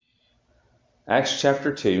Acts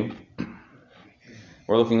chapter 2.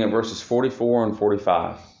 We're looking at verses 44 and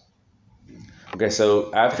 45. Okay,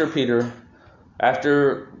 so after the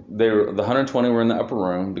 120 were in the upper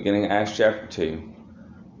room, beginning Acts chapter 2,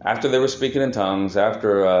 after they were speaking in tongues,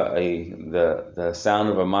 after the sound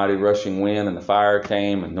of a mighty rushing wind and the fire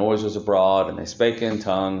came and noise was abroad, and they spake in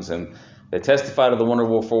tongues, and they testified of the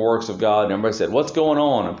wonderful works of God, and everybody said, "What's going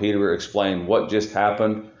on?" And Peter explained what just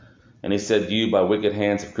happened. And he said, "You by wicked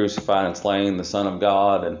hands have crucified and slain the Son of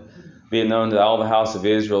God, and be it known to all the house of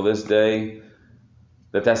Israel this day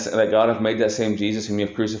that God hath made that same Jesus whom you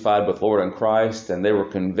have crucified, both Lord and Christ." And they were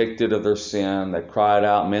convicted of their sin. They cried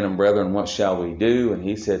out, "Men and brethren, what shall we do?" And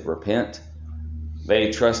he said, "Repent." They,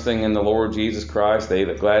 trusting in the Lord Jesus Christ, they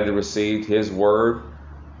that gladly received his word,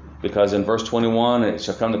 because in verse 21, "It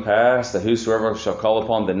shall come to pass that whosoever shall call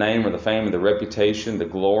upon the name or the fame or the reputation, the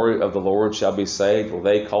glory of the Lord shall be saved." Well,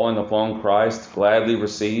 they, calling upon Christ, gladly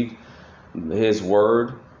received his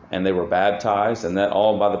word, and they were baptized, and that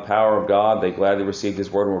all by the power of God. They gladly received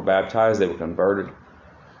his word and were baptized. They were converted.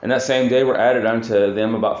 And that same day were added unto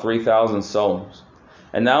them about 3,000 souls.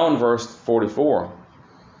 And now in verse 44,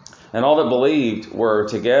 "And all that believed were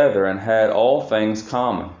together and had all things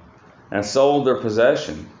common, and sold their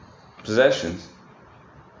possessions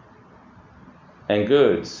and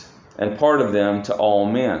goods, and parted them to all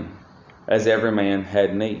men, as every man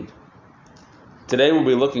had need." Today we'll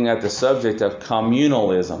be looking at the subject of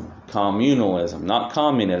communalism. Communalism, not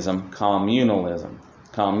communism, communalism.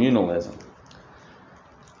 Communalism.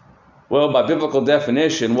 Well, by biblical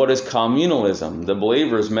definition, what is communalism? The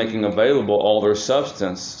believers making available all their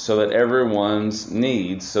substance so that every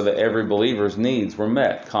believer's needs were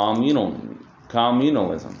met.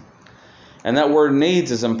 Communalism. And that word needs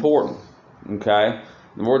is important. Okay?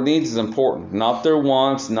 The word needs is important. Not their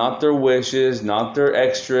wants, not their wishes, not their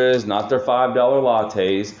extras, not their $5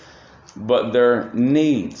 lattes, but their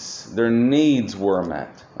needs. Their needs were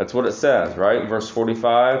met. That's what it says, right? Verse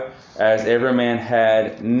 45, "As every man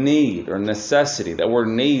had need," or necessity. That word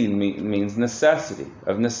need means necessity,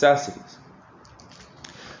 of necessities.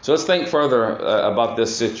 So let's think further about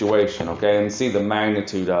this situation, okay, and see the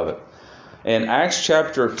magnitude of it. In Acts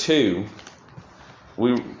chapter 2,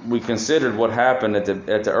 we considered what happened at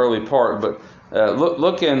the early part, but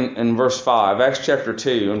look in verse 5, Acts chapter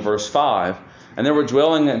 2 and verse 5. "And there were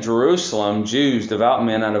dwelling at Jerusalem Jews, devout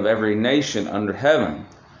men out of every nation under heaven.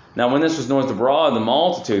 Now when this was noised abroad,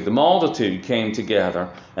 the multitude came together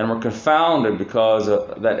and were confounded, because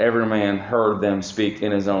that every man heard them speak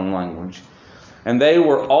in his own language. And they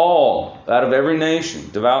were all out of every nation,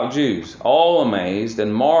 devout Jews, all amazed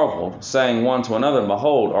and marveled, saying one to another,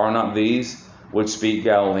 Behold, are not these which speak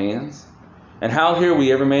Galileans? And how hear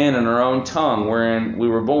we every man in our own tongue wherein we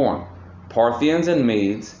were born? Parthians and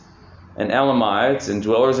Medes and Elamites and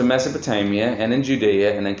dwellers in Mesopotamia and in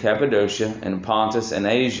Judea and in Cappadocia and in Pontus and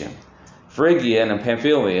Asia, Phrygia and in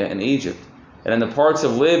Pamphylia and Egypt, and in the parts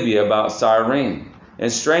of Libya about Cyrene, and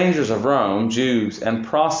strangers of Rome, Jews and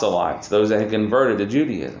proselytes, those that had converted to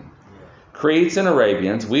Judaism. Cretes and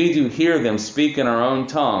Arabians, we do hear them speak in our own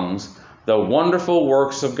tongues the wonderful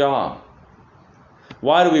works of God."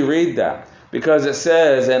 Why do we read that? Because it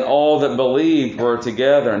says, "And all that believed were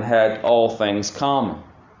together and had all things common."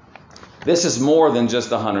 This is more than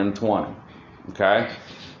just 120. Okay?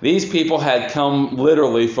 These people had come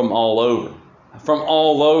literally from all over. From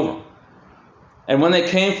all over. And when they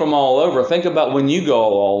came from all over, think about when you go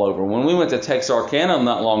all over. When we went to Texarkana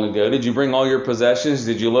not long ago, did you bring all your possessions?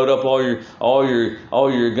 Did you load up all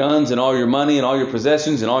your guns and all your money and all your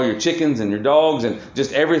possessions and all your chickens and your dogs and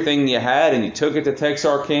just everything you had, and you took it to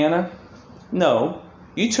Texarkana? No.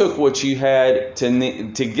 You took what you had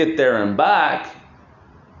to get there and back,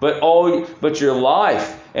 but your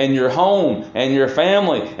life and your home and your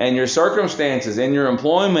family and your circumstances and your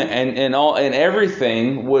employment and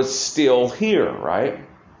everything was still here, right?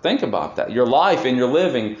 Think about that. Your life and your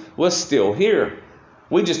living was still here.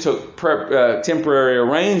 We just took temporary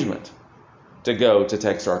arrangement to go to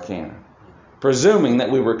Texarkana, presuming that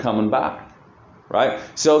we were coming back, right?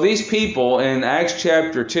 So these people in Acts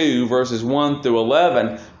chapter 2, verses 1 through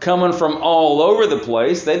 11, coming from all over the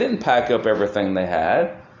place, they didn't pack up everything they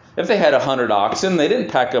had. If they had 100 oxen, they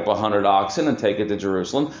didn't pack up 100 oxen and take it to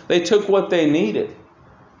Jerusalem. They took what they needed.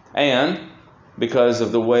 And because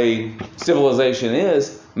of the way civilization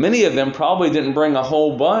is, many of them probably didn't bring a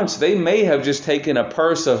whole bunch. They may have just taken a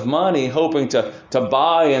purse of money, hoping to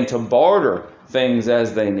buy and to barter things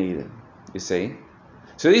as they needed. You see?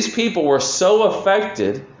 So these people were so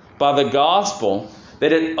affected by the gospel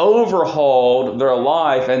that it overhauled their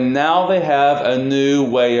life, and now they have a new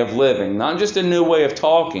way of living. Not just a new way of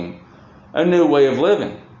talking, a new way of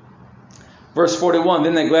living. Verse 41,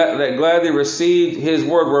 then they gladly received his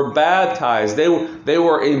word, were baptized. They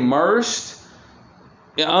were immersed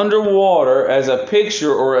underwater as a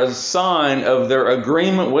picture or a sign of their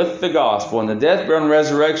agreement with the gospel and the death, burial, and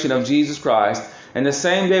resurrection of Jesus Christ. And the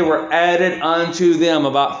same day were added unto them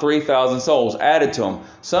about 3,000 souls. Added to them.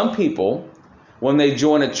 Some people, when they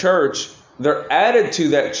join a church, they're added to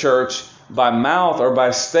that church by mouth or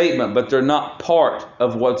by statement, but they're not part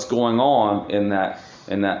of what's going on in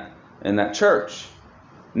that church.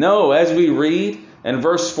 No, as we read in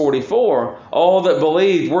verse 44, all that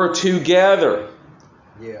believed were together.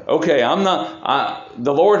 Yeah. Okay,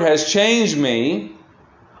 the Lord has changed me.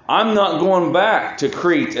 I'm not going back to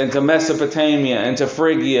Crete and to Mesopotamia and to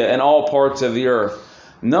Phrygia and all parts of the earth.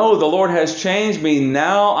 No, the Lord has changed me.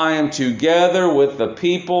 Now I am together with the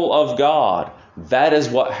people of God. That is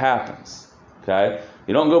what happens. Okay?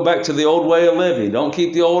 You don't go back to the old way of living. You don't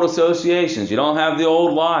keep the old associations. You don't have the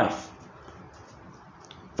old life.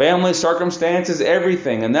 Family, circumstances,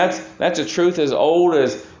 everything. And that's a truth as old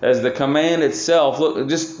as the command itself. Look,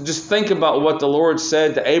 just think about what the Lord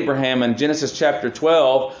said to Abraham in Genesis chapter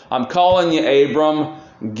 12. I'm calling you, Abram.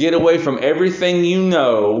 Get away from everything you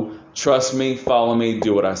know. Trust me, follow me,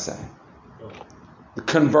 do what I say.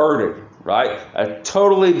 Converted, right? A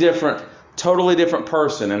totally different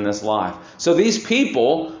person in this life. So these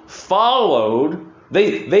people followed,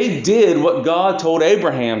 they did what God told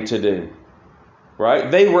Abraham to do.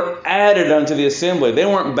 Right? They were added unto the assembly. They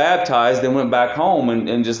weren't baptized and went back home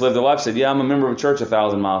and just lived their life. Said, yeah, I'm a member of a church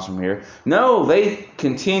 1,000 miles from here. No, they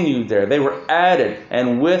continued there. They were added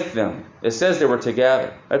and with them. It says they were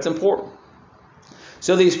together. That's important.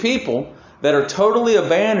 So these people that are totally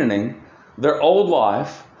abandoning their old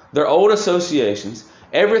life, their old associations,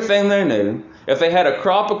 everything they knew, if they had a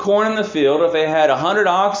crop of corn in the field, if they had 100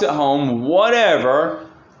 ox at home, whatever,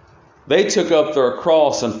 they took up their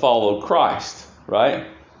cross and followed Christ. Right?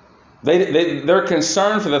 Their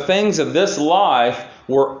concern for the things of this life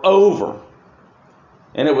were over.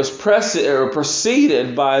 And it was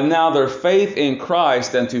preceded by now their faith in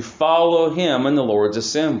Christ and to follow Him in the Lord's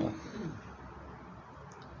assembly.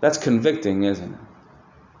 That's convicting, isn't it?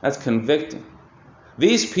 That's convicting.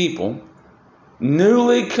 These people,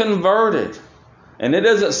 newly converted. And it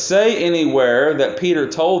doesn't say anywhere that Peter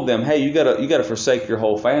told them, hey, you gotta forsake your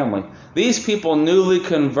whole family. These people newly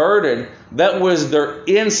converted, that was their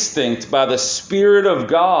instinct by the Spirit of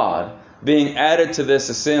God being added to this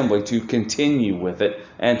assembly to continue with it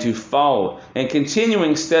and to follow it. And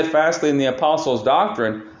continuing steadfastly in the apostles'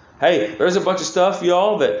 doctrine. Hey, there's a bunch of stuff,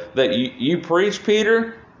 y'all, that you preach,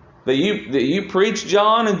 Peter, that you preach,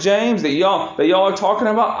 John and James, that y'all are talking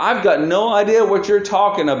about. I've got no idea what you're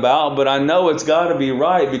talking about, but I know it's got to be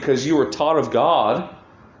right because you were taught of God.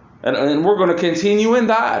 And we're going to continue in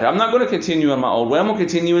that. I'm not going to continue in my old way. I'm going to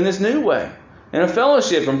continue in this new way. In a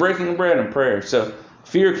fellowship and breaking bread and prayer. So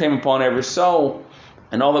fear came upon every soul,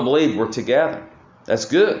 and all that believed were together. That's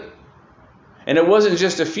good. And it wasn't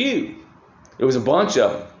just a few. It was a bunch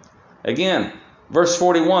of them. Again, verse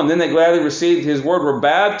 41, then they gladly received his word, were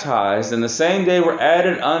baptized, and the same day were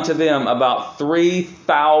added unto them about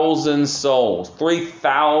 3,000 souls.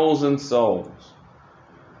 3,000 souls.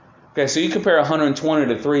 Okay, so you compare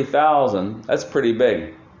 120 to 3,000, that's pretty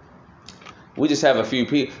big. We just have a few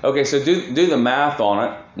people. Okay, so do the math on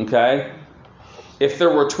it, okay? If there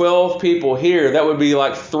were 12 people here, that would be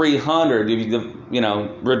like 300. If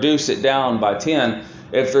you reduce it down by 10.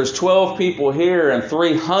 If there's 12 people here and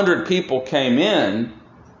 300 people came in,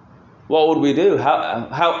 what would we do?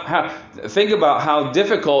 How think about how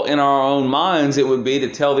difficult in our own minds it would be to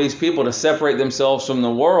tell these people to separate themselves from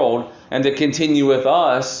the world and to continue with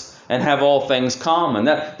us and have all things common.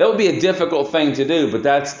 That would be a difficult thing to do, but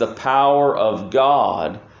that's the power of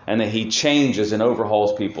God, and that He changes and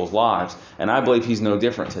overhauls people's lives. And I believe He's no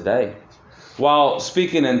different today. While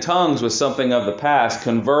speaking in tongues was something of the past,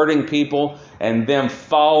 converting people and them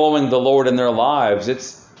following the Lord in their lives,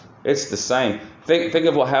 it's the same. Think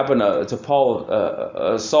of what happened to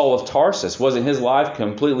Paul, Saul of Tarsus. Wasn't his life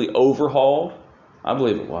completely overhauled? I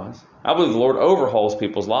believe it was. I believe the Lord overhauls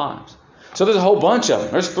people's lives. So there's a whole bunch of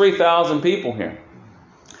them. There's 3,000 people here.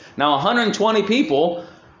 Now 120 people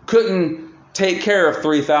couldn't take care of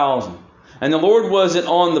 3,000. And the Lord wasn't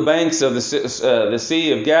on the banks of the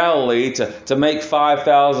Sea of Galilee to make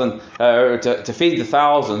 5,000, to feed the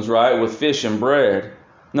thousands, right, with fish and bread.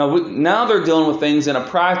 No, now they're dealing with things in a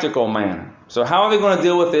practical manner. So how are they going to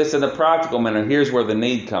deal with this in a practical manner? Here's where the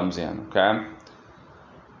need comes in, okay?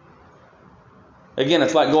 Again,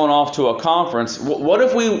 it's like going off to a conference. What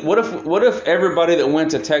if everybody that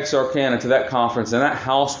went to Texarkana to that conference and that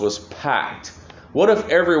house was packed What if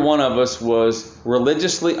every one of us was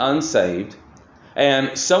religiously unsaved,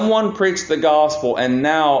 and someone preached the gospel, and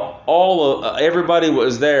now everybody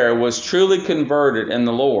was there was truly converted in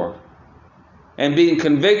the Lord? And being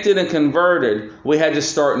convicted and converted, we had to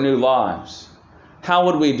start new lives. How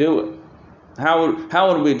would we do it? How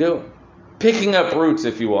would we do it? Picking up roots,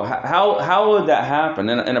 if you will. How would that happen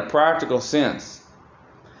in a practical sense?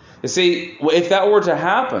 You see, if that were to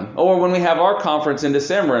happen, or when we have our conference in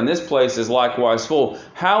December, and this place is likewise full,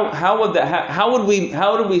 how would that how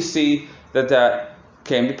do we see that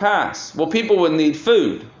came to pass? Well, people would need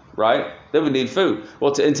food, right? They would need food.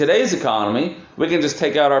 Well, in today's economy, we can just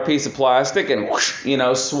take out our piece of plastic and whoosh,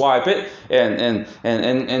 swipe it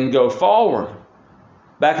and go forward.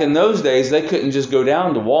 Back in those days, they couldn't just go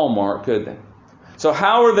down to Walmart, could they? So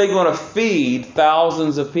how are they going to feed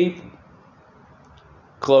thousands of people?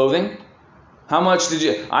 Clothing. How much did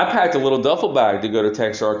you... I packed a little duffel bag to go to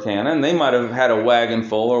Texarkana, and they might have had a wagon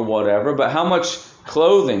full or whatever, but how much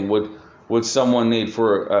clothing would someone need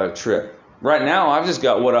for a trip? Right now, I've just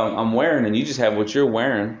got what I'm wearing, and you just have what you're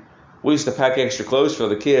wearing. We used to pack extra clothes for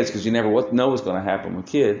the kids because you never know what's going to happen with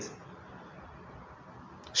kids.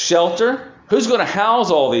 Shelter. Who's going to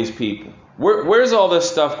house all these people? Where's all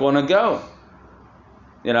this stuff going to go?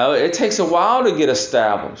 It takes a while to get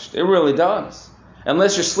established. It really does.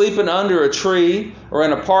 Unless you're sleeping under a tree or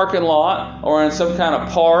in a parking lot or in some kind of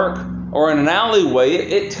park or in an alleyway,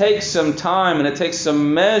 it takes some time and it takes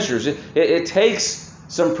some measures. It takes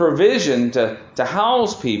some provision to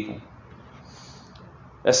house people.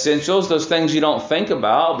 Essentials, those things you don't think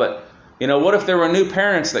about, but what if there were new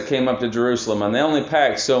parents that came up to Jerusalem and they only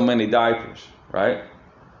packed so many diapers, right?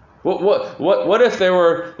 What if there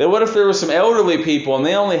were some elderly people and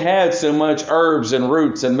they only had so much herbs and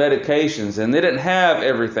roots and medications and they didn't have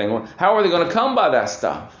everything? How are they going to come by that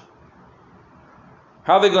stuff?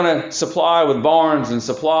 How are they going to supply with barns and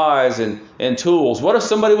supplies and tools? What if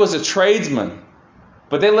somebody was a tradesman,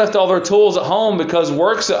 but they left all their tools at home because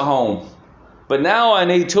work's at home? But now I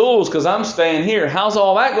need tools because I'm staying here. How's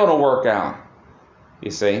all that going to work out? You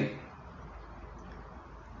see?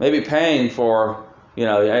 Maybe paying for,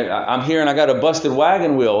 I'm here and I got a busted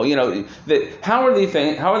wagon wheel. How are these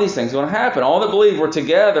things going to happen? All that believed were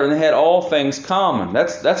together and they had all things common.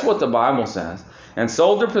 That's what the Bible says. And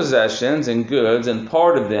sold their possessions and goods and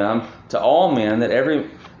parted them to all men that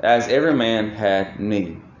every man had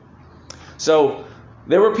need. So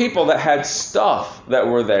there were people that had stuff that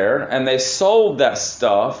were there, and they sold that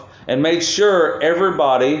stuff and made sure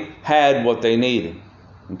everybody had what they needed.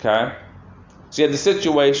 Okay? So you had the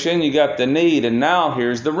situation, you got the need, and now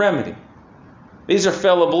here's the remedy. These are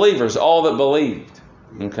fellow believers, all that believed.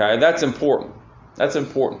 Okay? That's important. That's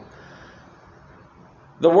important.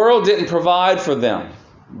 The world didn't provide for them.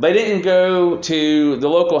 They didn't go to the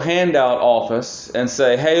local handout office and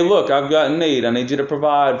say, hey, look, I've got a need. I need you to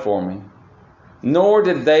provide for me. Nor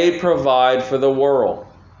did they provide for the world.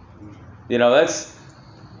 That's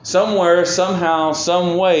somewhere, somehow,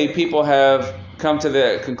 some way, people have come to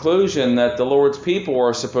the conclusion that the Lord's people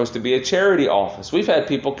are supposed to be a charity office. We've had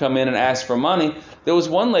people come in and ask for money. There was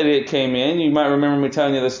one lady that came in. You might remember me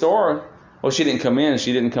telling you the story. Well, she didn't come in.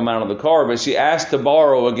 She didn't come out of the car, but she asked to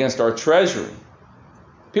borrow against our treasury.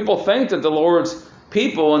 People think that the Lord's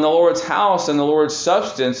people and the Lord's house and the Lord's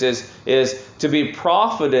substance is to be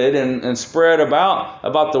profited and spread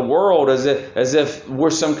about the world as if we're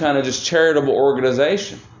some kind of just charitable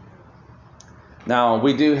organization. Now,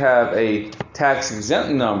 we do have a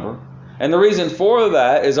tax-exempt number, and the reason for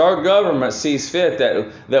that is our government sees fit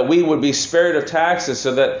that we would be spared of taxes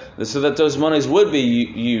so that those monies would be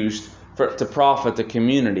used to profit the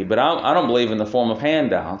community. But I don't believe in the form of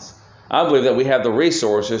handouts. I believe that we have the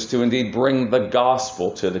resources to indeed bring the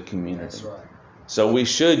gospel to the community. That's right. So we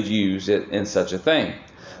should use it in such a thing.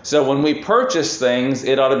 So when we purchase things,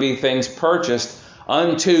 it ought to be things purchased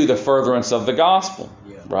unto the furtherance of the gospel.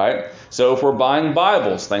 Yeah. Right? So if we're buying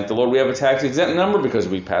Bibles, thank the Lord we have a tax-exempt number because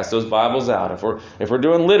we pass those Bibles out. If we're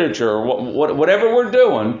doing literature or whatever we're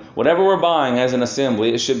doing, whatever we're buying as an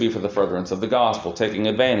assembly, it should be for the furtherance of the gospel, taking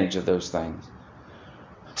advantage of those things.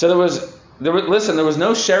 So there was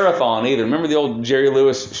no share-a-thon either. Remember the old Jerry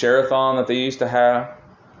Lewis share-a-thon that they used to have?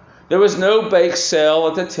 There was no bake sale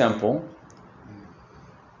at the temple.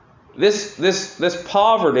 This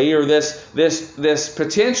poverty or this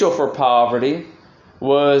potential for poverty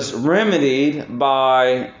was remedied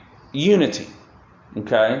by unity.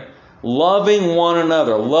 Okay? Loving one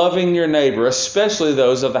another, loving your neighbor, especially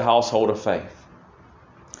those of the household of faith.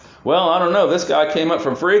 Well, I don't know. This guy came up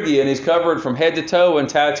from Phrygia and he's covered from head to toe in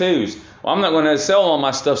tattoos. Well, I'm not going to sell all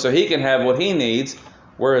my stuff so he can have what he needs.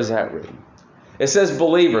 Where is that written? It says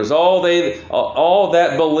believers. All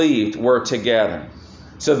that believed were together.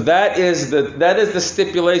 So that is the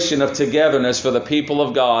stipulation of togetherness for the people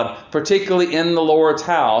of God, particularly in the Lord's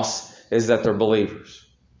house, is that they're believers.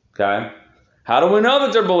 Okay? How do we know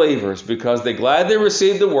that they're believers? Because they gladly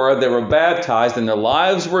received the word, they were baptized, and their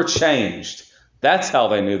lives were changed. That's how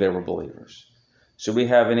they knew they were believers. Should we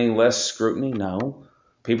have any less scrutiny? No.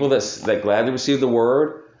 People that gladly receive the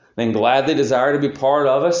word, then gladly desire to be part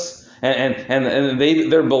of us, and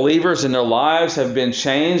they're believers and their lives have been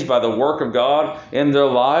changed by the work of God in their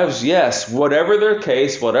lives. Yes, whatever their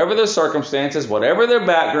case, whatever their circumstances, whatever their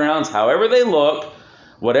backgrounds, however they look,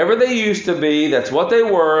 whatever they used to be, that's what they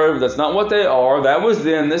were, that's not what they are. That was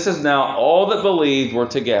then, this is now. All that believed were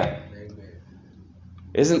together.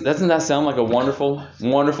 Doesn't that sound like a wonderful,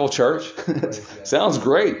 wonderful church? Sounds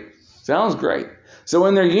great. Sounds great. So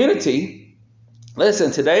in their unity,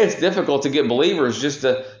 listen, today it's difficult to get believers just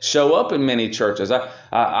to show up in many churches.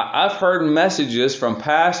 I've heard messages from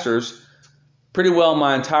pastors pretty well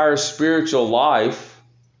my entire spiritual life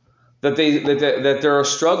that there are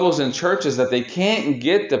struggles in churches that they can't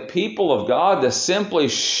get the people of God to simply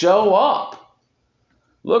show up.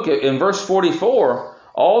 Look in verse 44,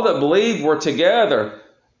 all that believed were together,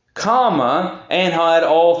 and had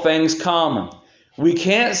all things common. We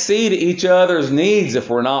can't see to each other's needs if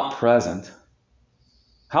we're not present.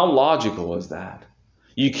 How logical is that?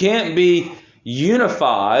 You can't be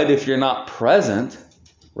unified if you're not present,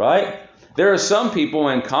 right? There are some people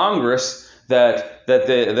in Congress that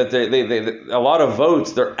a lot of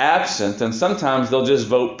votes they're absent, and sometimes they'll just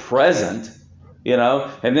vote present,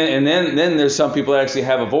 and then there's some people that actually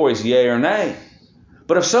have a voice, yay or nay.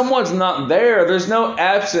 But if someone's not there, there's no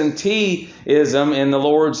absenteeism in the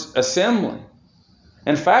Lord's assembly.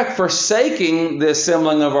 In fact, forsaking the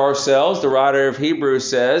assembling of ourselves, the writer of Hebrews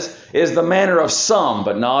says, is the manner of some,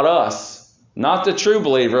 but not us. Not the true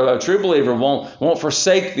believer. A true believer won't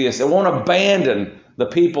forsake this. It won't abandon the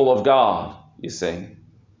people of God, you see.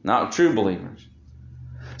 Not true believers.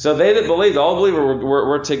 So they that believed, all believers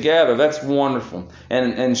were together. That's wonderful.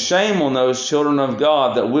 And shame on those children of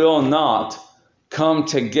God that will not come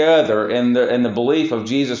together in the belief of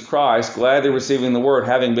Jesus Christ, gladly receiving the word,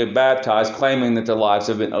 having been baptized, claiming that their lives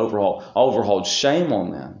have been overhauled. Shame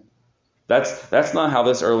on them. That's not how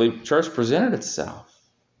this early church presented itself.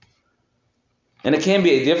 And it can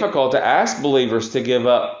be difficult to ask believers to give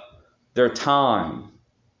up their time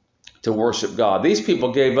to worship God. These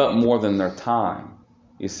people gave up more than their time,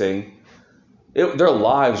 you see. Their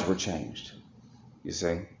lives were changed, you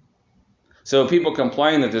see. So people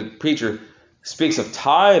complain that the preacher speaks of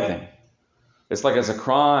tithing. It's like it's a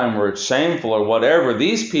crime or it's shameful or whatever.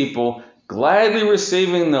 These people, gladly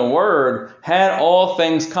receiving the word, had all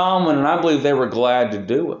things common, and I believe they were glad to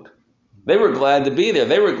do it. They were glad to be there.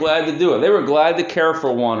 They were glad to do it. They were glad to care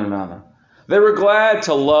for one another. They were glad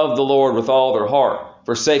to love the Lord with all their heart,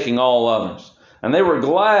 forsaking all others. And they were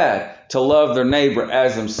glad to love their neighbor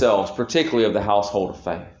as themselves, particularly of the household of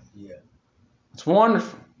faith. Yeah. It's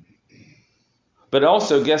wonderful. But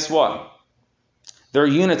also, guess what? Their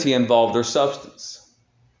unity involved their substance.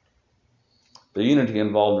 Their unity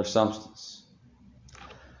involved their substance.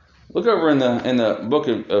 Look over in the book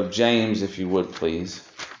of James, if you would, please.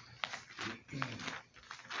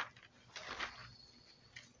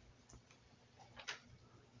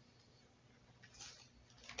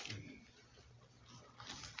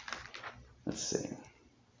 Let's see.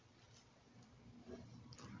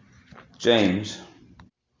 James.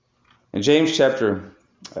 In James chapter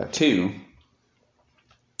 2,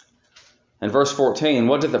 and verse 14,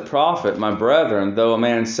 what doth it profit, my brethren, though a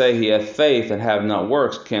man say he hath faith and have not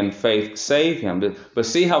works, can faith save him? But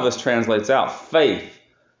see how this translates out. Faith,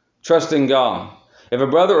 trusting God. If a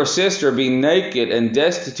brother or sister be naked and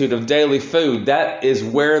destitute of daily food, that is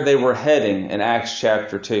where they were heading in Acts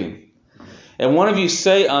chapter 2. And one of you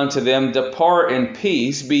say unto them, depart in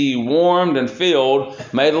peace, be ye warmed and filled,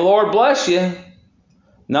 may the Lord bless you.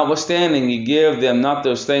 Notwithstanding, ye give them not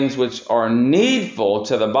those things which are needful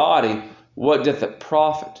to the body, what doth it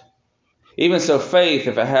profit? Even so, faith,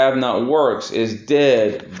 if it have not works, is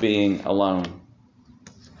dead being alone.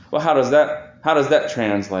 Well, how does that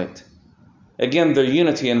translate? Again, their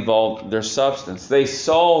unity involved their substance. They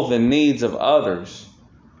saw the needs of others.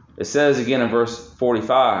 It says again in verse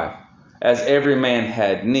 45, as every man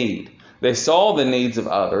had need. They saw the needs of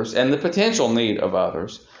others and the potential need of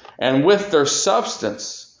others, and with their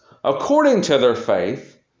substance, according to their faith,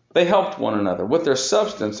 they helped one another. With their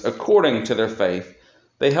substance, according to their faith,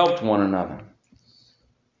 they helped one another.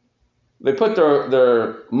 They put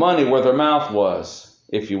their money where their mouth was,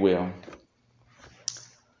 if you will.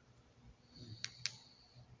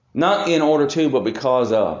 Not in order to, but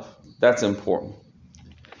because of. That's important.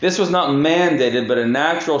 This was not mandated, but a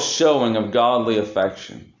natural showing of godly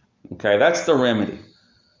affection. Okay, that's the remedy.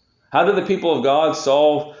 How do the people of God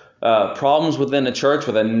solve problems within the church?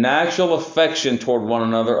 With a natural affection toward one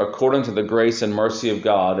another according to the grace and mercy of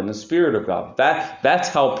God and the Spirit of God. That's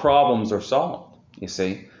how problems are solved, you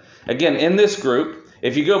see. Again, in this group,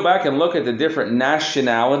 if you go back and look at the different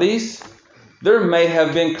nationalities, there may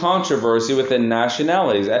have been controversy within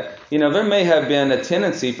nationalities. There may have been a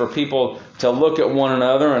tendency for people to look at one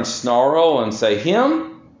another and snarl and say,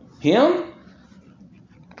 him?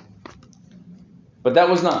 But that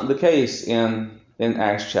was not the case in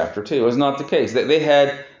Acts chapter 2. It was not the case. They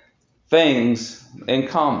had things in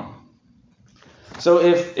common. So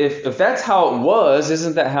if that's how it was,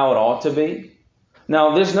 isn't that how it ought to be?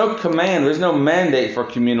 Now, there's no command, there's no mandate for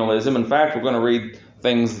communalism. In fact, we're going to read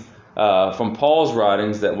things from Paul's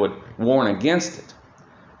writings that would warn against it.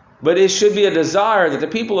 But it should be a desire that the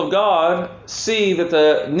people of God see that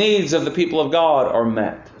the needs of the people of God are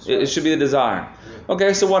met. It should be a desire.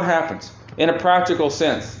 Okay, so what happens? In a practical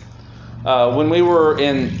sense, when we were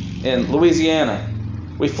in Louisiana,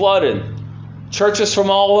 we flooded. Churches from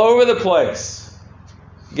all over the place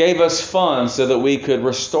gave us funds so that we could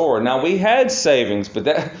restore. Now, we had savings,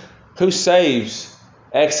 but who saves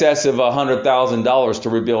excess of $100,000 to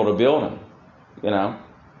rebuild a building?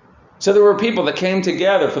 So there were people that came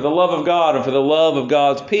together for the love of God and for the love of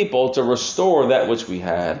God's people to restore that which we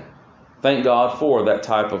had. Thank God for that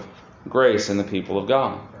type of grace in the people of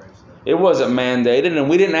God. It wasn't mandated, and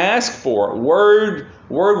we didn't ask for it. Word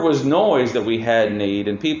was noise that we had need,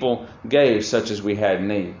 and people gave such as we had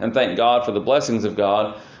need. And thank God for the blessings of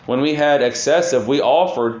God. When we had excessive, we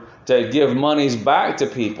offered to give monies back to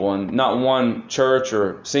people, and not one church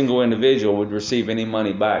or single individual would receive any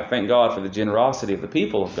money back. Thank God for the generosity of the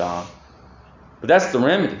people of God. But that's the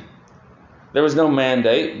remedy. There was no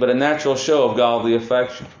mandate, but a natural show of godly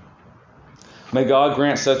affection. May God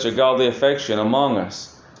grant such a godly affection among us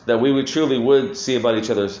that we truly would see about each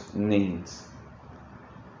other's needs.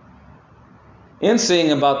 In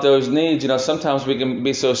seeing about those needs, sometimes we can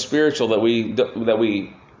be so spiritual that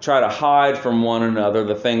we try to hide from one another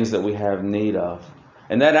the things that we have need of.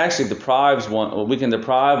 And that actually we can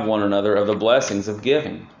deprive one another of the blessings of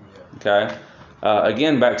giving. Okay?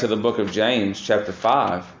 Again, back to the book of James, chapter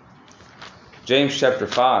 5. James, chapter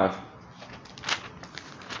 5.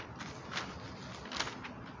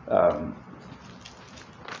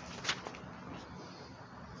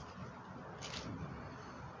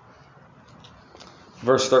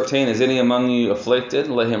 Verse 13, is any among you afflicted?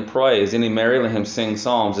 Let him pray. Is any merry? Let him sing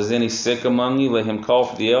psalms. Is any sick among you? Let him call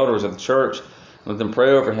for the elders of the church. Let them pray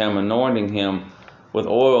over him, anointing him with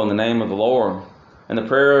oil in the name of the Lord. And the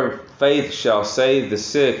prayer of faith shall save the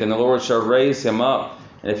sick, and the Lord shall raise him up.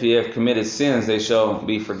 And if ye have committed sins, they shall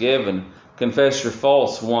be forgiven. Confess your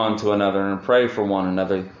faults one to another, and pray for one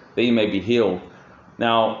another, that ye may be healed.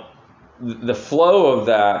 Now, the flow of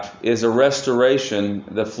that is a restoration.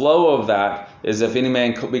 The flow of that is if any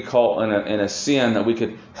man could be caught in a sin, that we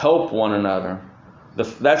could help one another.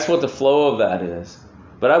 That's what the flow of that is.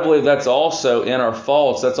 But I believe that's also in our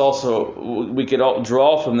faults. That's also, we could all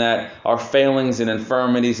draw from that our failings and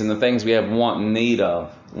infirmities and the things we have want and need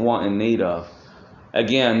of.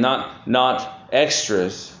 Again, not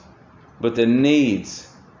extras, but the needs.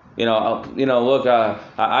 Look,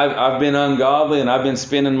 I've been ungodly and I've been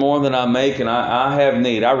spending more than I make, and I have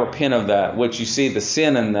need. I repent of that, which you see the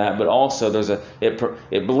sin in that, but also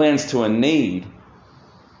it blends to a need.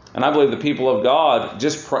 And I believe the people of God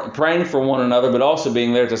just praying for one another, but also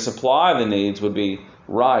being there to supply the needs would be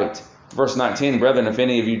right. Verse 19, brethren, if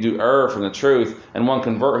any of you do err from the truth, and one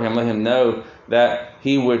convert him, let him know that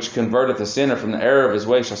he which converteth a sinner from the error of his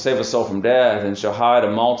way shall save a soul from death, and shall hide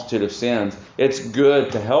a multitude of sins. It's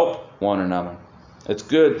good to help one another. It's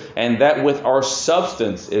good. And that with our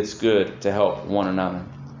substance, it's good to help one another.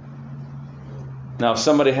 Now, if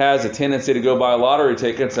somebody has a tendency to go buy lottery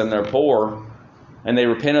tickets and they're poor, and they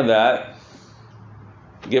repent of that,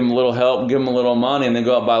 give them a little help, give them a little money, and then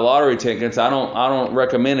go out and buy lottery tickets, I don't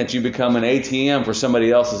recommend that you become an ATM for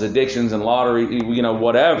somebody else's addictions and lottery,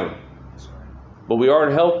 whatever. But we are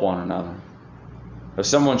to help one another. If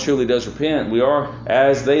someone truly does repent, we are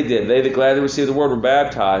as they did. They that gladly received the word were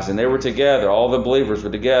baptized, and they were together. All the believers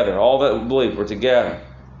were together. All that believed were together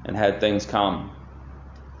and had things common.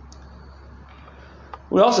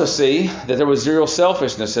 We also see that there was zero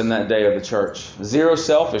selfishness in that day of the church. Zero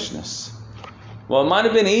selfishness. Well, it might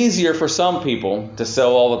have been easier for some people to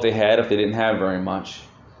sell all that they had if they didn't have very much.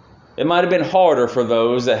 It might have been harder for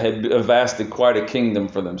those that had amassed quite a kingdom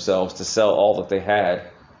for themselves to sell all that they had.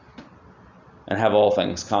 and have all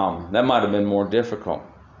things common. That might have been more difficult.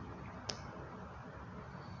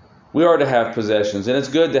 We are to have possessions, and it's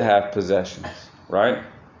good to have possessions, right?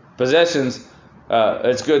 Possessions,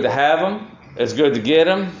 it's good to have them, it's good to get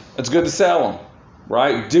them, it's good to sell them,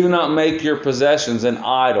 right? Do not make your possessions an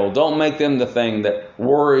idol. Don't make them the thing that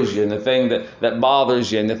worries you and the thing that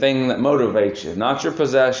bothers you and the thing that motivates you, not your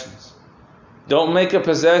possessions. Don't make a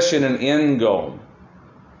possession an end goal.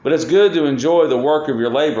 But it's good to enjoy the work of your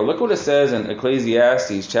labor. Look what it says in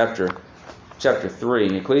Ecclesiastes chapter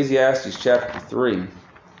 3. Ecclesiastes chapter 3.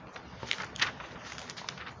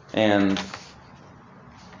 And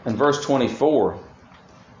in verse 24.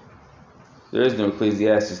 There is no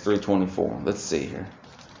Ecclesiastes 3:24. Let's see here.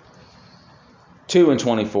 2 and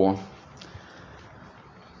 24.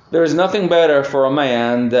 There is nothing better for a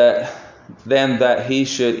man than that he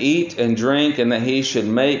should eat and drink, and that he should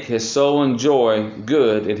make his soul enjoy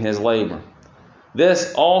good in his labor.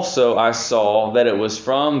 This also I saw, that it was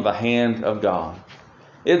from the hand of God.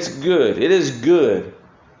 It's good. It is good.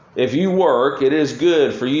 If you work, it is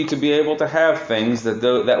good for you to be able to have things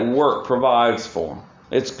that work provides for.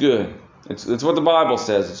 It's good. It's what the Bible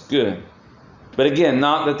says. It's good. But again,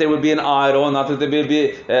 not that they would be an idol, not that they would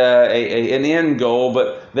be an end goal,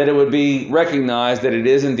 but that it would be recognized that it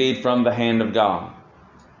is indeed from the hand of God.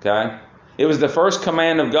 Okay? It was the first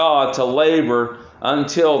command of God to labor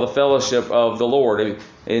until the fellowship of the Lord.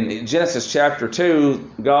 In Genesis chapter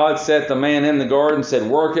 2, God set the man in the garden, said,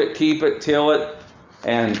 work it, keep it, till it,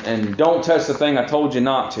 and don't touch the thing I told you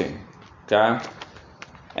not to. Okay?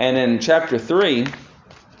 And in chapter 3,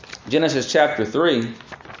 Genesis chapter 3,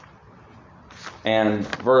 and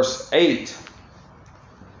verse 8.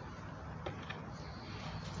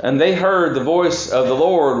 And they heard the voice of the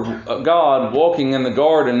Lord God walking in the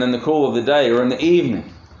garden in the cool of the day, or in the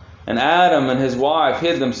evening. And Adam and his wife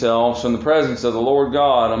hid themselves from the presence of the Lord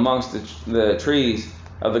God amongst the trees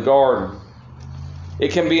of the garden.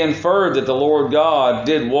 It can be inferred that the Lord God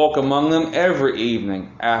did walk among them every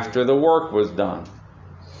evening after the work was done.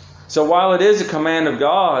 So while it is a command of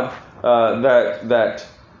God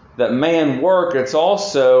that man work, it's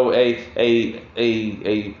also a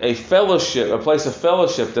fellowship, a place of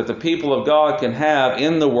fellowship that the people of God can have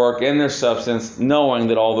in the work, in their substance, knowing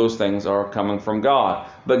that all those things are coming from God.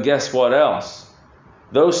 But guess what else?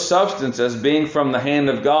 Those substances, being from the hand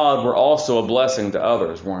of God, were also a blessing to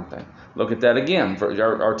others, weren't they? Look at that again, for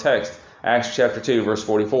our text, Acts chapter 2, verse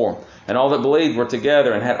 44. And all that believed were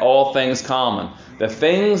together and had all things common. The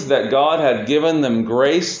things that God had given them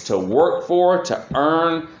grace to work for, to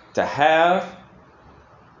earn, to have,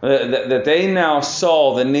 that they now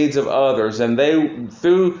saw the needs of others, and they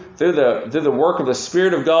through the work of the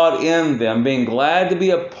Spirit of God in them, being glad to be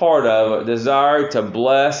a part of it, desired to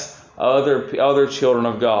bless other children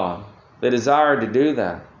of God. They desired to do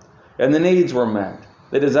that, and the needs were met.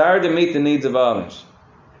 They desired to meet the needs of others.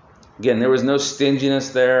 Again, there was no stinginess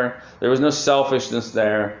there. There was no selfishness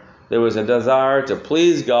there. There was a desire to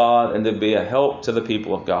please God and to be a help to the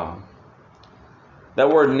people of God. That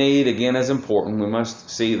word need, again, is important. We must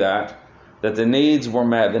see that the needs were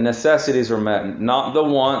met, the necessities were met, not the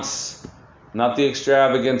wants, not the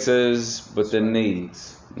extravagances, but the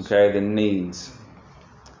needs. Okay, the needs.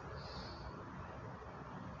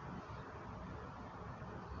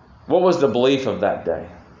 What was the belief of that day?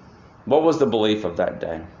 What was the belief of that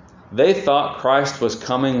day? They thought Christ was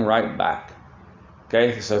coming right back.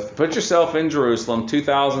 Okay, so put yourself in Jerusalem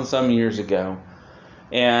 2,000 some years ago.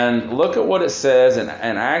 And look at what it says in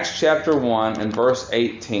Acts chapter 1 and verse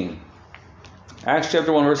 18. Acts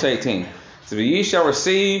chapter 1 verse 18. So ye shall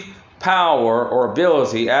receive power or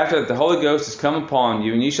ability after that the Holy Ghost is come upon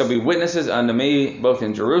you, and ye shall be witnesses unto me both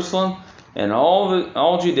in Jerusalem and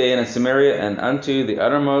all Judea and Samaria and unto the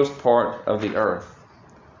uttermost part of the earth.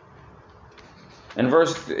 And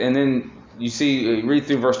then you read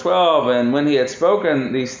through verse 12, and when he had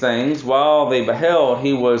spoken these things, while they beheld,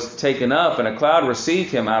 he was taken up, and a cloud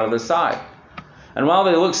received him out of their sight. And while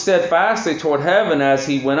they looked steadfastly toward heaven as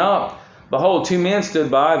he went up, behold, two men stood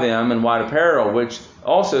by them in white apparel, which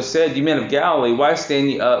also said, Ye men of Galilee, why stand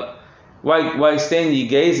ye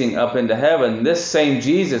gazing up into heaven? This same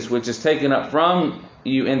Jesus, which is taken up from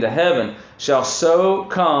you into heaven, shall so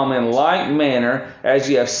come in like manner as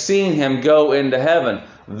ye have seen him go into heaven.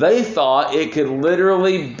 They thought it could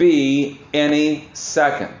literally be any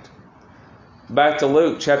second. Back to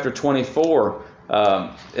Luke chapter 24,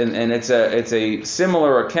 and it's a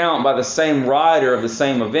similar account by the same writer of the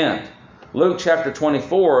same event. Luke chapter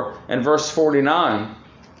 24 and verse 49.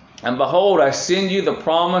 And behold, I send you the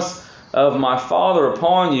promise of my Father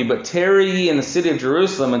upon you, but tarry ye in the city of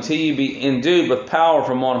Jerusalem until ye be endued with power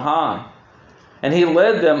from on high. And he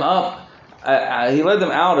led them up he led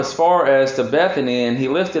them out as far as to Bethany, and he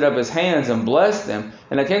lifted up his hands and blessed them.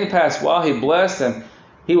 And it came to pass, while he blessed them,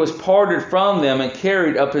 he was parted from them and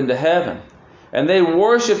carried up into heaven. And they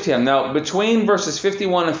worshipped him. Now, between verses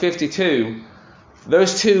 51 and 52,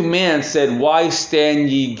 those two men said, "Why stand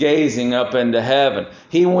ye gazing up into heaven?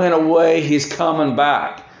 He went away, he's coming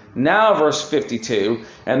back." Now, verse 52,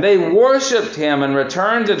 and they worshipped him and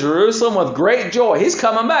returned to Jerusalem with great joy. He's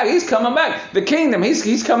coming back. He's coming back. The kingdom.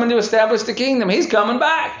 He's coming to establish the kingdom. He's coming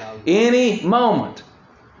back any moment.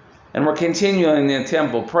 And we're continuing in the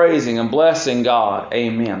temple, praising and blessing God.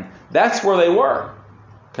 Amen. That's where they were.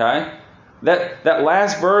 Okay? That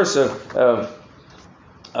last verse of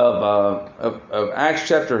Acts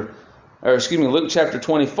chapter, Luke chapter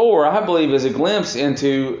 24, I believe is a glimpse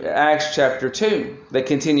into Acts chapter 2. They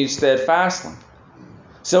continued steadfastly.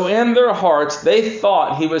 So in their hearts, they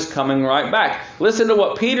thought he was coming right back. Listen to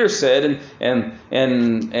what Peter said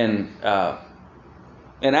in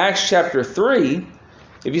Acts chapter 3.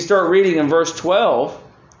 If you start reading in verse 12,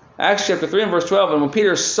 Acts chapter 3 and verse 12, and when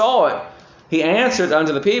Peter saw it, he answered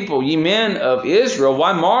unto the people, "Ye men of Israel,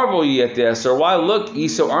 why marvel ye at this? Or why look ye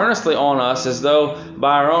so earnestly on us, as though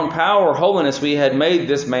by our own power or holiness we had made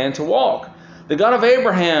this man to walk? The God of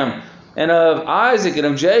Abraham and of Isaac and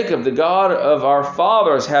of Jacob, the God of our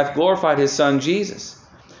fathers, hath glorified his Son Jesus,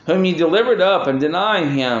 whom ye delivered up and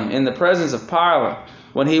denying him in the presence of Pilate,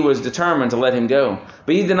 when he was determined to let him go.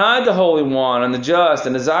 But ye denied the Holy One and the just,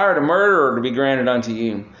 and desired a murderer to be granted unto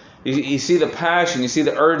you." You see the passion, you see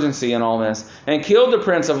the urgency in all this. "And killed the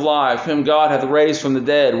Prince of Life, whom God hath raised from the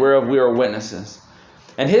dead, whereof we are witnesses.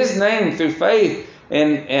 And his name through faith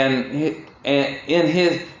in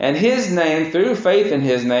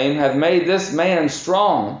his name hath made this man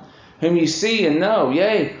strong, whom you see and know.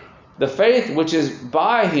 Yea, the faith which is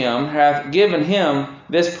by him hath given him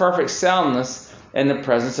this perfect soundness in the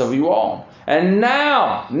presence of you all. And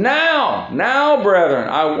now, brethren,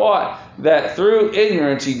 I wot that through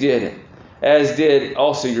ignorance ye did it, as did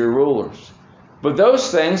also your rulers. But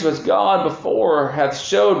those things which God before hath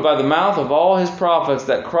showed by the mouth of all his prophets,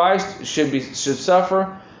 that Christ should suffer,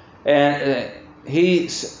 and he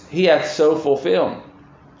hath so fulfilled.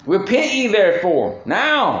 Repent ye therefore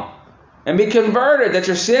now, and be converted, that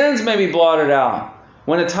your sins may be blotted out,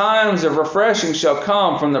 when the times of refreshing shall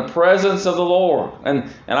come from the presence of the Lord." And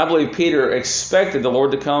I believe Peter expected the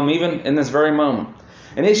Lord to come even in this very moment.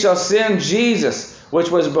 "And he shall send Jesus,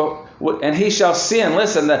 and he shall send,"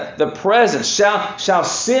 listen, the presence shall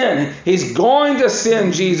send. He's going to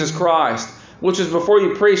send Jesus Christ, which was before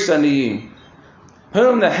you preached unto you,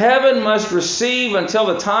 "whom the heaven must receive until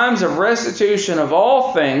the times of restitution of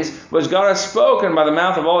all things, which God hath spoken by the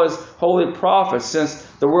mouth of all his holy prophets since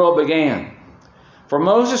the world began. For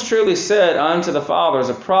Moses truly said unto the fathers,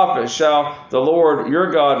 a prophet shall the Lord your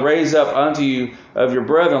God raise up unto you of your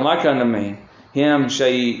brethren like unto me. Him shall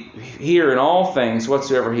ye hear in all things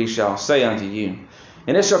whatsoever he shall say unto you.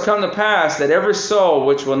 And it shall come to pass that every soul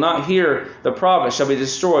which will not hear the prophet shall be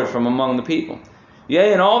destroyed from among the people.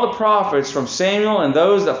 Yea, and all the prophets from Samuel and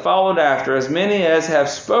those that followed after, as many as have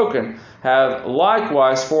spoken, have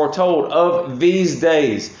likewise foretold of these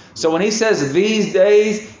days." So when he says these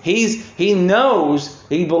days, he knows,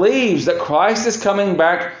 he believes that Christ is coming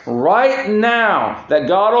back right now, that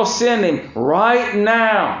God will send him right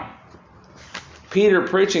now. Peter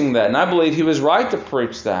preaching that, and I believe he was right to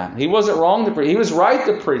preach that. He wasn't wrong to preach. He was right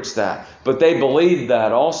to preach that, but they believed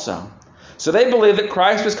that also. So they believed that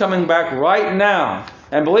Christ was coming back right now.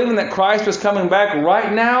 And believing that Christ was coming back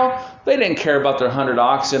right now, they didn't care about their 100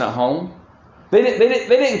 oxen at home. They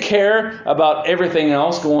didn't care about everything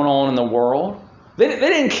else going on in the world. They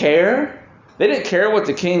didn't care. They didn't care what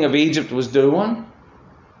the king of Egypt was doing.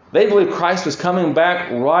 They believed Christ was coming back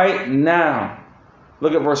right now.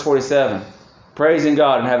 Look at verse 47. Praising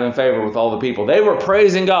God and having favor with all the people. They were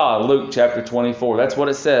praising God, Luke chapter 24. That's what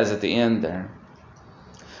it says at the end there.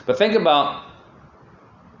 But think about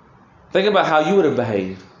how you would have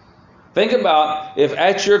behaved. Think about if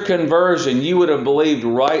at your conversion you would have believed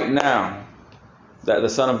right now that the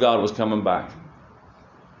Son of God was coming back.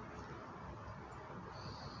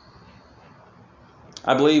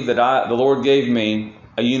 I believe that the Lord gave me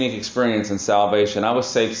a unique experience in salvation. I was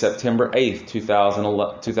saved September 8th,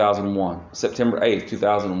 2001. September 8th,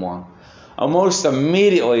 2001. Almost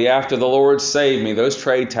immediately after the Lord saved me, those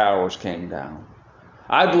trade towers came down.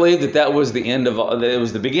 I believed that was the end of. It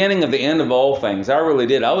was the beginning of the end of all things. I really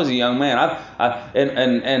did. I was a young man.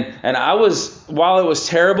 And I was, while it was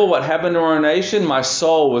terrible what happened to our nation, my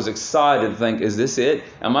soul was excited to think, is this it?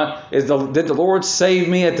 Did the Lord save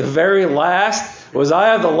me at the very last? Was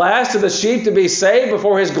I the last of the sheep to be saved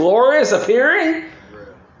before his glorious appearing?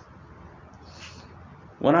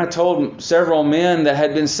 When I told several men that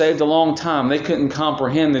had been saved a long time, they couldn't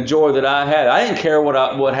comprehend the joy that I had. I didn't care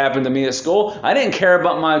what happened to me at school. I didn't care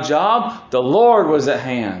about my job. The Lord was at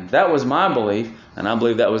hand. That was my belief, and I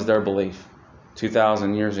believe that was their belief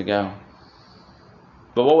 2,000 years ago.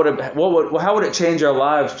 But how would it change our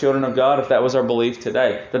lives, children of God, if that was our belief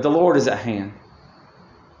today? That the Lord is at hand.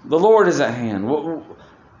 The Lord is at hand.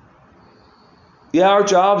 Yeah, our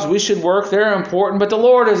jobs, we should work. They're important, but the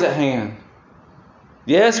Lord is at hand.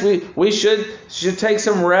 Yes, we should take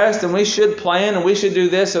some rest, and we should plan, and we should do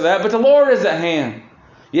this or that, but the Lord is at hand.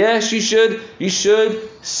 Yes, you should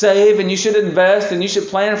save, and you should invest, and you should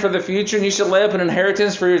plan for the future, and you should lay up an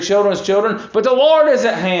inheritance for your children's children, but the Lord is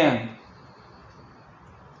at hand.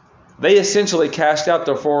 They essentially cashed out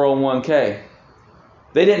their 401k.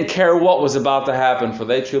 They didn't care what was about to happen, for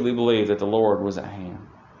they truly believed that the Lord was at hand.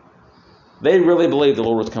 They really believed the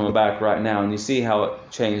Lord was coming back right now, and you see how it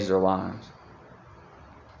changed their lives.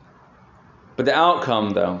 But the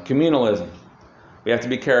outcome, though, communalism, we have to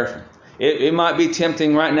be careful. It might be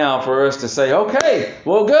tempting right now for us to say, okay,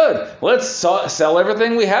 well, good. Let's sell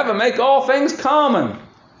everything we have and make all things common.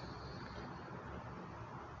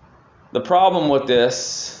 The problem with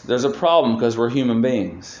this, there's a problem because we're human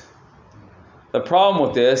beings. The problem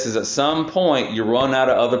with this is at some point you run out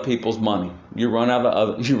of other people's money. You run out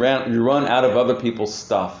of other people's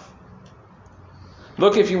stuff.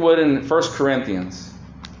 Look, if you would, in 1 Corinthians.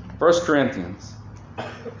 1 Corinthians.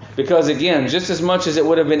 Because again, just as much as it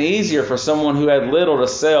would have been easier for someone who had little to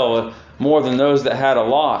sell more than those that had a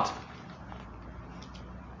lot,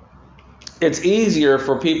 it's easier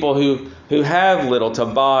for people who have little to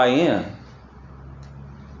buy in.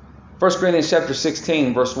 1 Corinthians chapter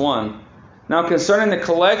 16, verse 1. Now concerning the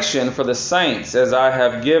collection for the saints, as I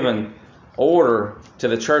have given order to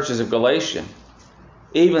the churches of Galatia,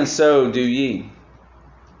 even so do ye.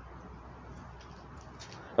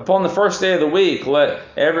 Upon the first day of the week, let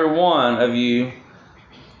every one of you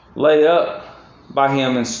lay up by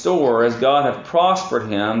him in store, as God hath prospered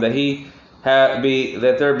him, that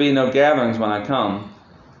there be no gatherings when I come.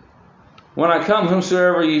 When I come,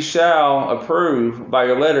 whomsoever ye shall approve by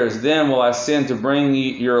your letters, then will I send to bring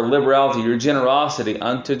you your liberality, your generosity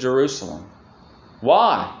unto Jerusalem.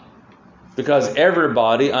 Why? Because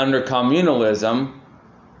everybody under communalism,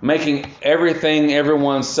 making everything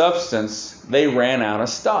everyone's substance, they ran out of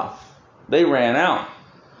stuff. They ran out.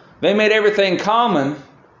 They made everything common,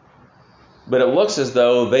 but it looks as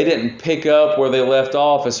though they didn't pick up where they left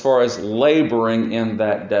off as far as laboring in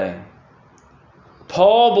that day.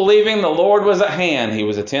 Paul, believing the Lord was at hand, he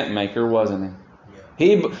was a tent maker, wasn't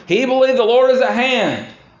he? Yeah. He believed the Lord is at hand.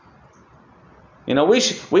 You know, we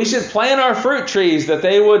should plant our fruit trees that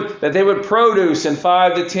they would produce in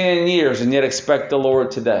 5 to 10 years, and yet expect the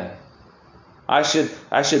Lord today. I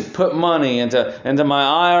should put money into my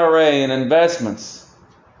IRA and investments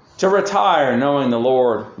to retire, knowing the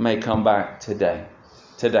Lord may come back today.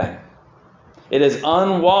 Today. It is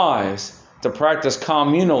unwise to practice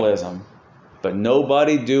communalism, but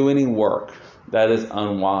nobody do any work. That is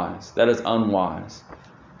unwise. That is unwise.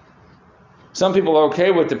 Some people are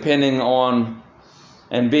okay with depending on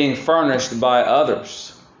and being furnished by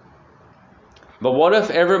others. But what if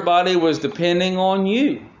everybody was depending on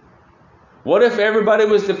you? What if everybody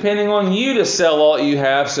was depending on you to sell all you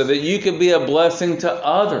have so that you could be a blessing to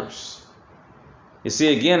others? You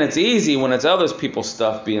see, again, it's easy when it's other people's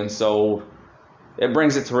stuff being sold. It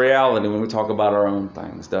brings it to reality when we talk about our own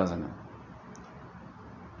things, doesn't it?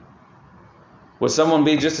 Would someone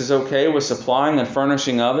be just as okay with supplying and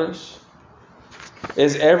furnishing others?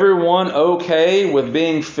 Is everyone okay with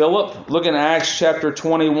being Philip? Look in Acts chapter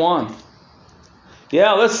 21.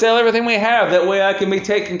 Yeah, let's sell everything we have. That way I can be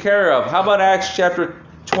taken care of. How about Acts chapter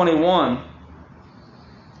 21?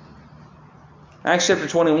 Acts chapter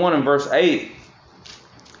 21 and verse 8.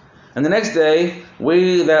 And the next day,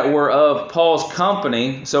 we that were of Paul's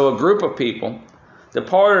company, so a group of people,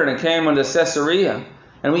 departed and came unto Caesarea.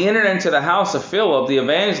 And we entered into the house of Philip the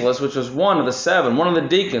evangelist, which was one of the 7, one of the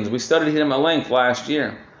deacons. We studied him at length last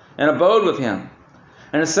year, and abode with him.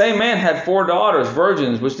 And the same man had 4 daughters,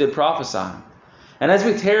 virgins, which did prophesy. And as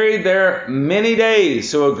we tarried there many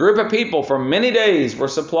days, so a group of people for many days were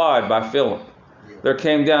supplied by Philip, there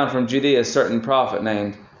came down from Judea a certain prophet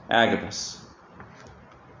named Agabus.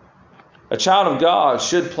 A child of God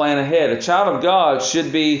should plan ahead. A child of God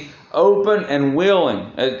should be open and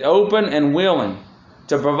willing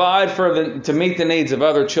to provide to meet the needs of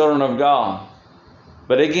other children of God.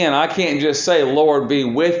 But again, I can't just say, Lord be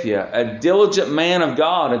with you. A diligent man of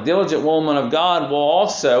God, a diligent woman of God will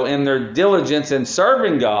also, in their diligence in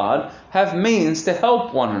serving God, have means to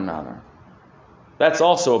help one another. That's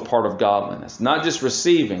also a part of godliness, not just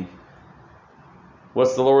receiving.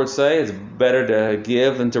 What's the Lord say? It's better to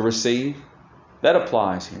give than to receive. That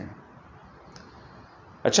applies here.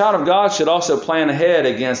 A child of God should also plan ahead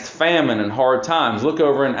against famine and hard times. Look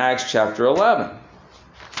over in Acts chapter 11.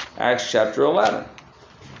 Acts chapter 11.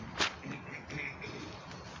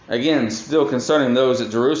 Again, still concerning those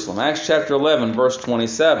at Jerusalem. Acts chapter 11, verse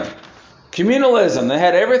 27. Communalism. They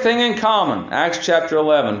had everything in common. Acts chapter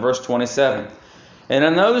 11, verse 27. And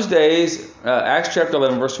in those days, Acts chapter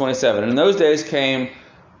 11, verse 27. In those days came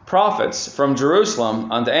prophets from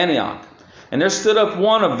Jerusalem unto Antioch. And there stood up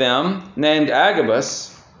one of them named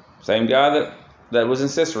Agabus, same guy that was in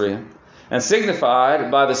Caesarea, and signified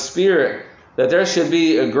by the Spirit that there should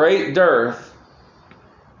be a great dearth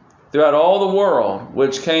throughout all the world,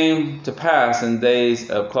 which came to pass in days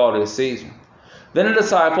of Claudius Caesar. Then the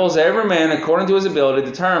disciples, every man according to his ability,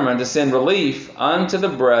 determined to send relief unto the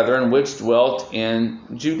brethren which dwelt in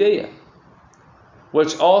Judea,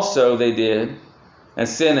 which also they did, and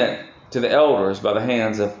sent it to the elders by the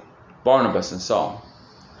hands of Barnabas and Saul.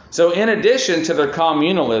 So in addition to their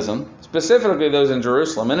communalism, specifically those in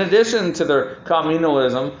Jerusalem, in addition to their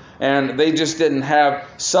communalism, and they just didn't have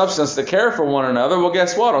substance to care for one another, well,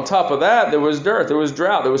 guess what? On top of that, there was dearth, there was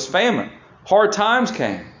drought, there was famine. Hard times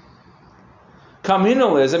came.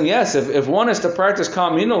 Communalism, yes, if one is to practice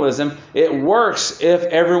communalism, it works if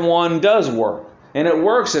everyone does work. And it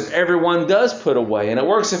works if everyone does put away. And it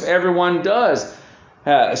works if everyone does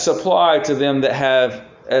supply to them that have,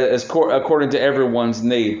 according to everyone's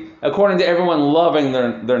need, according to everyone loving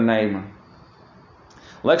their neighbor.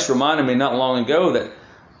 Lex reminded me not long ago that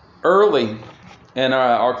early in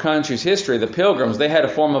our country's history, the Pilgrims, they had a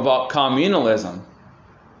form of communalism,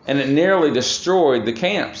 and it nearly destroyed the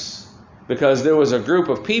camps because there was a group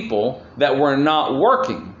of people that were not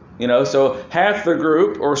working. So half the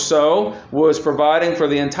group or so was providing for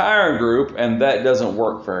the entire group, and that doesn't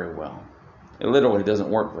work very well. It literally doesn't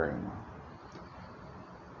work very well.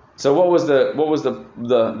 So what was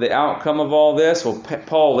the outcome of all this? Well,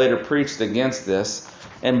 Paul later preached against this.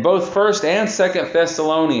 In both 1st and 2nd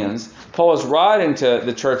Thessalonians, Paul is writing to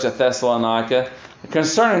the church at Thessalonica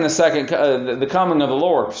concerning the coming of the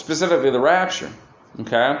Lord, specifically the rapture.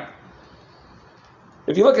 Okay?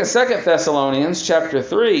 If you look at 2 Thessalonians chapter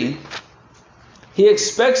 3, he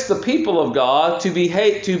expects the people of God to be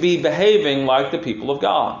behaving like the people of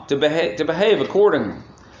God, to behave accordingly.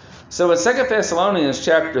 So in 2 Thessalonians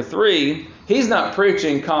chapter 3, he's not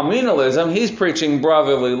preaching communalism, he's preaching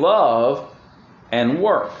brotherly love and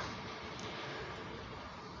work.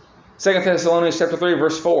 2 Thessalonians chapter 3,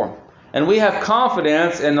 verse 4. And we have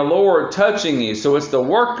confidence in the Lord touching you. So it's the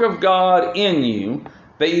work of God in you,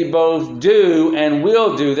 that you both do and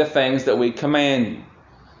will do the things that we command you.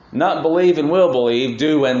 Not believe and will believe,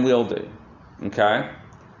 do and will do. Okay?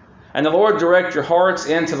 And the Lord direct your hearts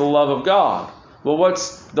into the love of God. Well,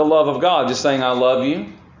 what's the love of God? Just saying I love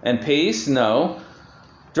you and peace? No.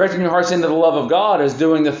 Directing your hearts into the love of God is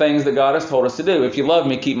doing the things that God has told us to do. If you love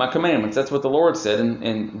me, keep my commandments. That's what the Lord said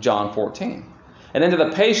in John 14. And into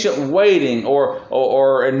the patient waiting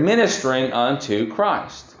or administering unto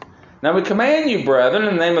Christ. Now we command you, brethren,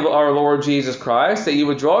 in the name of our Lord Jesus Christ, that you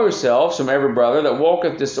withdraw yourselves from every brother that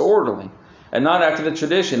walketh disorderly, and not after the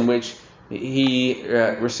tradition which he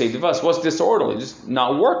received of us. What's disorderly? Just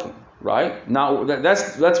not working, right?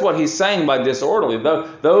 That's what he's saying by disorderly.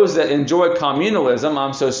 Those that enjoy communalism,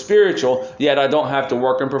 I'm so spiritual, yet I don't have to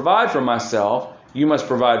work and provide for myself. You must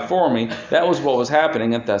provide for me. That was what was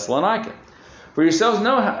happening in Thessalonica. For yourselves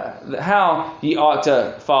know how ye ought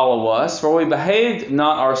to follow us, for we behaved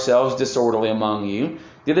not ourselves disorderly among you.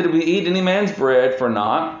 Neither did we eat any man's bread for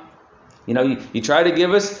naught. You tried to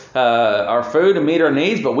give us our food and meet our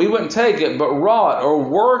needs, but we wouldn't take it, but wrought or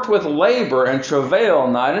worked with labor and travail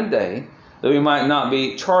night and day, that we might not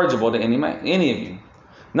be chargeable to any of you.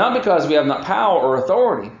 Not because we have not power or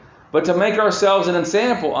authority, but to make ourselves an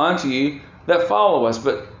example unto you that follow us.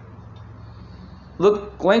 But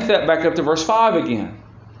link that back up to verse 5 again.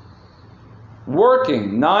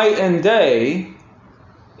 Working night and day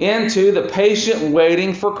into the patient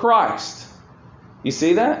waiting for Christ. You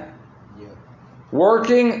see that? Yeah.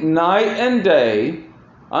 Working night and day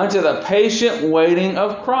unto the patient waiting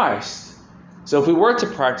of Christ. So if we were to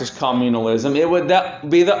practice communalism, it would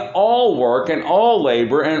be the all work and all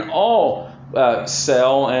labor and all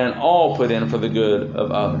sell and all put in for the good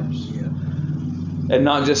of others. And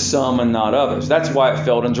not just some and not others. That's why it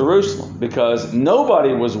failed in Jerusalem, because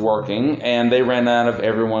nobody was working and they ran out of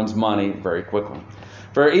everyone's money very quickly.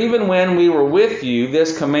 For even when we were with you,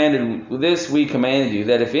 this we commanded you,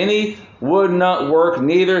 that if any would not work,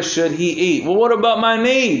 neither should he eat. Well, what about my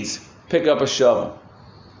needs? pick up a shovel.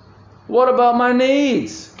 What about my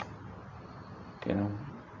needs? You know,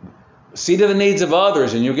 see to the needs of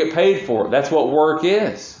others and you'll get paid for it. That's what work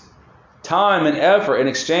is. Time and effort in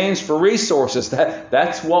exchange for resources.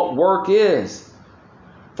 That's what work is.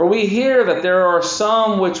 For we hear that there are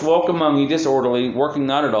some which walk among you disorderly, working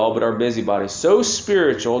not at all, but are busybodies, so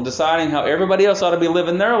spiritual, deciding how everybody else ought to be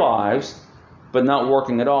living their lives, but not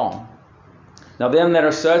working at all. Now them that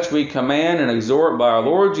are such we command and exhort by our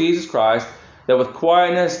Lord Jesus Christ, that with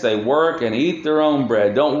quietness they work and eat their own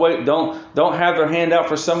bread. Don't wait, don't have their hand out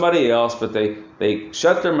for somebody else, but they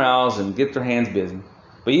shut their mouths and get their hands busy.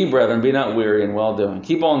 But ye, brethren, be not weary in well-doing.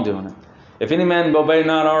 Keep on doing it. If any man obey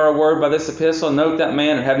not our word by this epistle, note that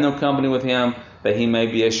man and have no company with him, that he may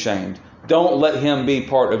be ashamed. Don't let him be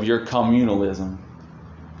part of your communalism.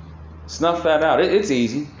 Snuff that out. It's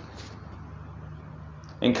easy.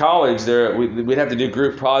 In college, we'd have to do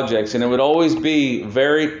group projects, and it would always be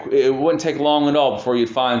it wouldn't take long at all before you'd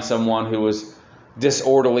find someone who was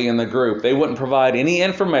disorderly in the group. They wouldn't provide any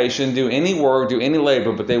information, do any work, do any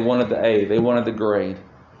labor, but they wanted the A. They wanted the grade.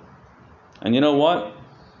 And you know what?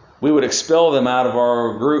 We would expel them out of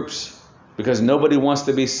our groups because nobody wants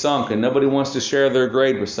to be sunk and nobody wants to share their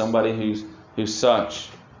grade with somebody who's such.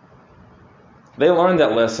 They learned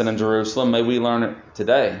that lesson in Jerusalem. May we learn it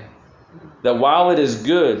today. That while it is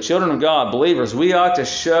good, children of God, believers, we ought to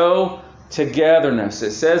show togetherness.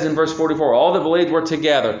 It says in verse 44, all that believed were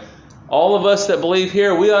together. All of us that believe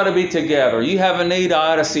here, we ought to be together. You have a need,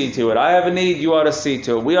 I ought to see to it. I have a need, you ought to see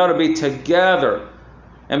to it. We ought to be together.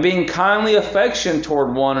 And being kindly affectionate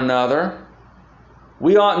toward one another,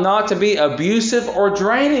 we ought not to be abusive or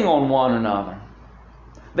draining on one another.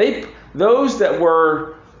 Those that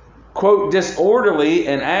were, quote, disorderly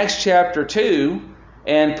in Acts chapter 2,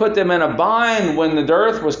 and put them in a bind when the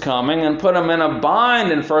dearth was coming, and put them in a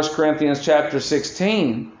bind in 1 Corinthians chapter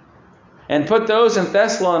 16, and put those in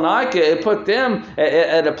Thessalonica, it put them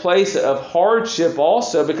at a place of hardship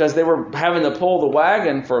also, because they were having to pull the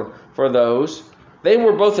wagon for those. They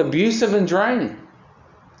were both abusive and draining.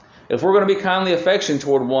 If we're going to be kindly affectionate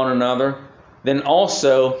toward one another, then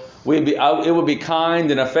also it would be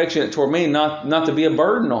kind and affectionate toward me, not to be a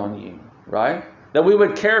burden on you, right? That we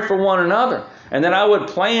would care for one another, and that I would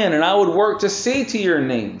plan and I would work to see to your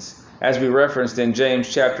needs, as we referenced in James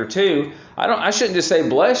chapter 2. I shouldn't just say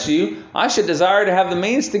bless you. I should desire to have the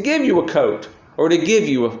means to give you a coat, or to give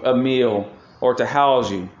you a meal, or to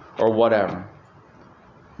house you, or whatever.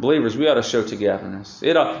 Believers, we ought to show togetherness.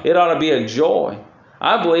 It ought to be a joy.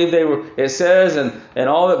 I believe it says, and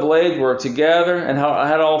all that believed were together and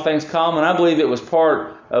had all things common. I believe it was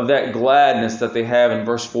part of that gladness that they have in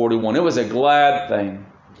verse 41. It was a glad thing.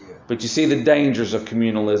 But you see the dangers of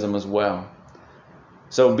communalism as well.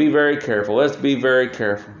 So be very careful. Let's be very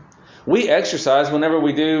careful. We exercise, whenever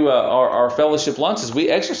we do our fellowship lunches, we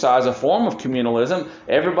exercise a form of communalism.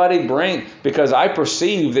 Everybody because I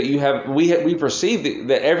perceive that we perceive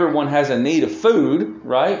that everyone has a need of food,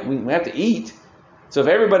 right? We have to eat. So if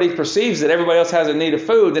everybody perceives that everybody else has a need of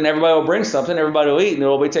food, then everybody will bring something, everybody will eat, and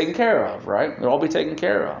it'll all be taken care of, right? It'll all be taken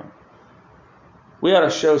care of. We ought to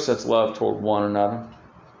show such love toward one another.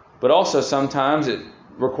 But also sometimes it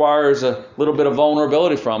requires a little bit of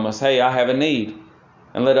vulnerability from us. Hey, I have a need.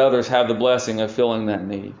 And let others have the blessing of filling that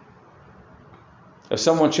need. If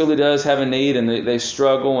someone truly does have a need and they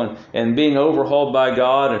struggle and being overhauled by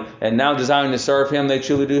God and now desiring to serve Him, they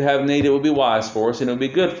truly do have need, it would be wise for us and it would be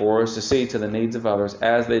good for us to see to the needs of others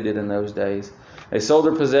as they did in those days. They sold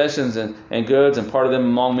their possessions and goods and parted them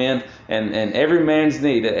among men, and every man's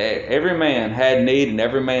need, every man had need and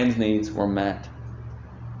every man's needs were met.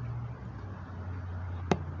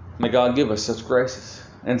 May God give us such graces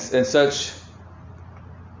and such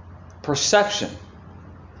perception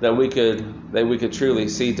that we could truly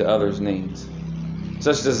see to others' needs.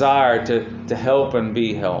 Such desire to help and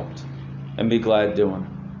be helped and be glad doing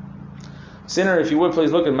it. Sinner, if you would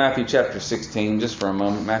please look at Matthew chapter 16 just for a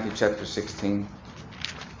moment. Matthew chapter 16.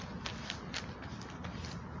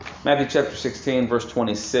 Matthew chapter 16 verse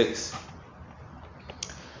 26.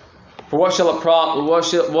 For what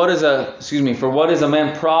is a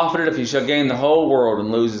man profited if he shall gain the whole world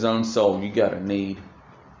and lose his own soul? You got a need.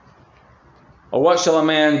 Or what shall a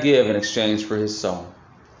man give in exchange for his soul?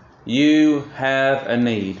 You have a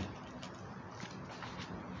need.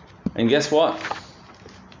 And guess what?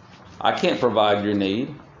 I can't provide your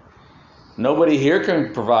need. Nobody here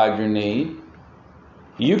can provide your need.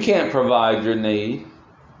 You can't provide your need.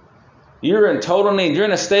 You're in total need. You're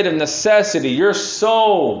in a state of necessity. Your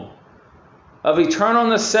soul of eternal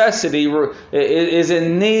necessity is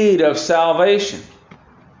in need of salvation.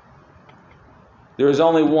 There is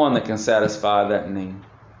only one that can satisfy that need.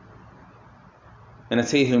 And it's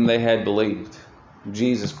He whom they had believed,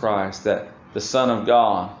 Jesus Christ, that the Son of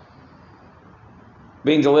God,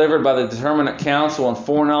 being delivered by the determinate counsel and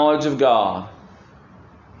foreknowledge of God,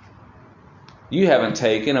 you haven't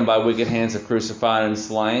taken and by wicked hands have crucified and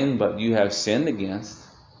slain, but you have sinned against.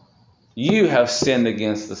 You have sinned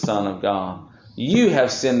against the Son of God. You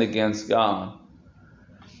have sinned against God.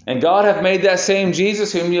 And God hath made that same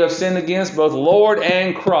Jesus whom you have sinned against, both Lord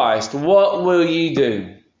and Christ. What will ye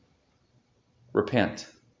do? Repent.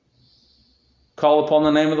 Call upon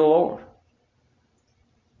the name of the Lord.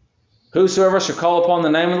 Whosoever shall call upon the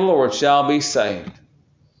name of the Lord shall be saved.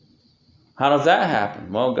 How does that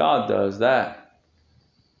happen? Well, God does that.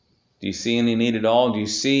 Do you see any need at all? Do you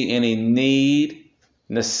see any need,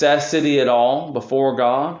 necessity at all before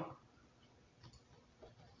God?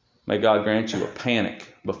 May God grant you a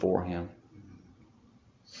panic before Him.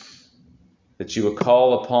 That you would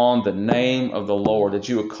call upon the name of the Lord. That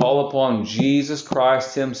you would call upon Jesus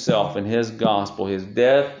Christ Himself and His gospel, His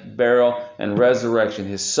death, burial, and resurrection,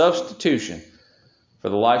 His substitution for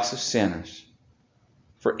the likes of sinners.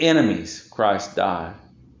 For enemies, Christ died,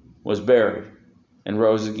 was buried, and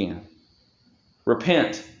rose again.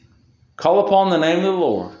 Repent. Call upon the name of the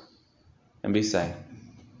Lord and be saved.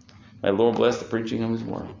 May the Lord bless the preaching of His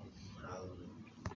word.